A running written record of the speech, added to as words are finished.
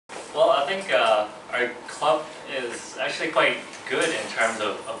think our club is actually quite good in terms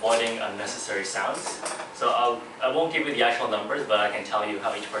of avoiding unnecessary sounds. So I won't give you the actual numbers, but I can tell you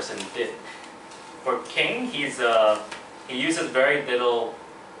how each person did. For King, he uses very little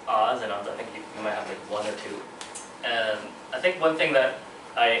ahs and ums. I think you might have like one or two. And I think one thing that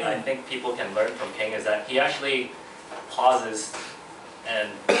I think people can learn from King is that he actually pauses and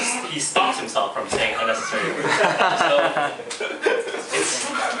he stops himself from saying unnecessary words. So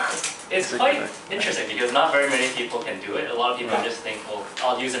it's quite interesting because not very many people can do it. A lot of people just think, well,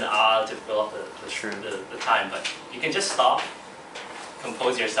 I'll use an ah to fill up the time, but you can just stop,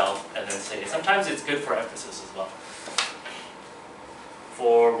 compose yourself, and then say it. Sometimes it's good for emphasis as well.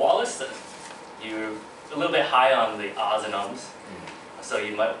 For Wallace, you're a little bit high on the ahs and ums, so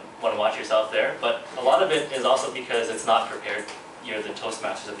you might want to watch yourself there. But a lot of it is also because it's not prepared. You're the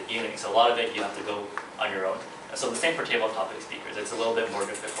Toastmasters of the evening, so a lot of it you have to go on your own. And so the same for table topic speakers. It's a little bit more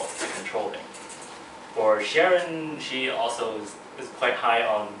difficult to control it. For Sharon, she also is quite high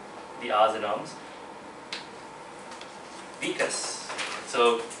on the ahs and ums. Vikas,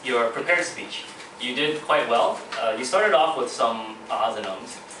 so your prepared speech, you did quite well. You started off with some ahs and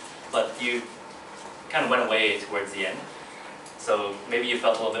ums, but you kind of went away towards the end. So maybe you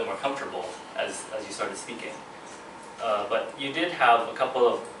felt a little bit more comfortable as you started speaking. But you did have a couple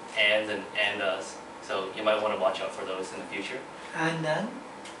of ands and andas, so you might want to watch out for those in the future. And then?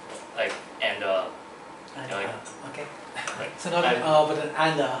 Like, and, you know, like, okay. Right. So not but an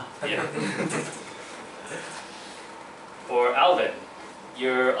and. Yeah. For Alvin,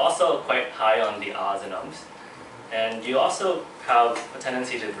 you're also quite high on the ahs and ums. And you also have a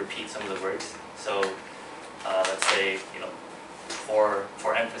tendency to repeat some of the words. So, let's say, you know,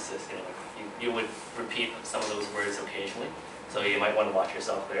 for emphasis, you know, you would repeat some of those words occasionally, so you might want to watch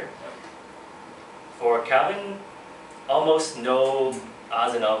yourself there. For Calvin, almost no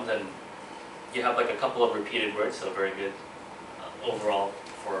ahs and ums, and you have like a couple of repeated words, so very good overall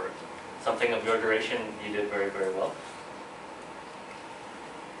for something of your duration. You did very, very well.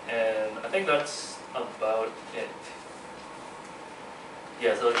 And I think that's about it.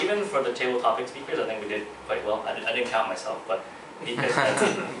 Yeah, so even for the table topic speakers, I think we did quite well. I didn't count myself, but because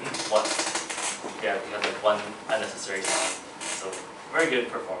we had like one unnecessary sound. So very good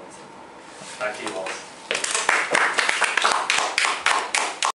performance. Back to you, Wallace.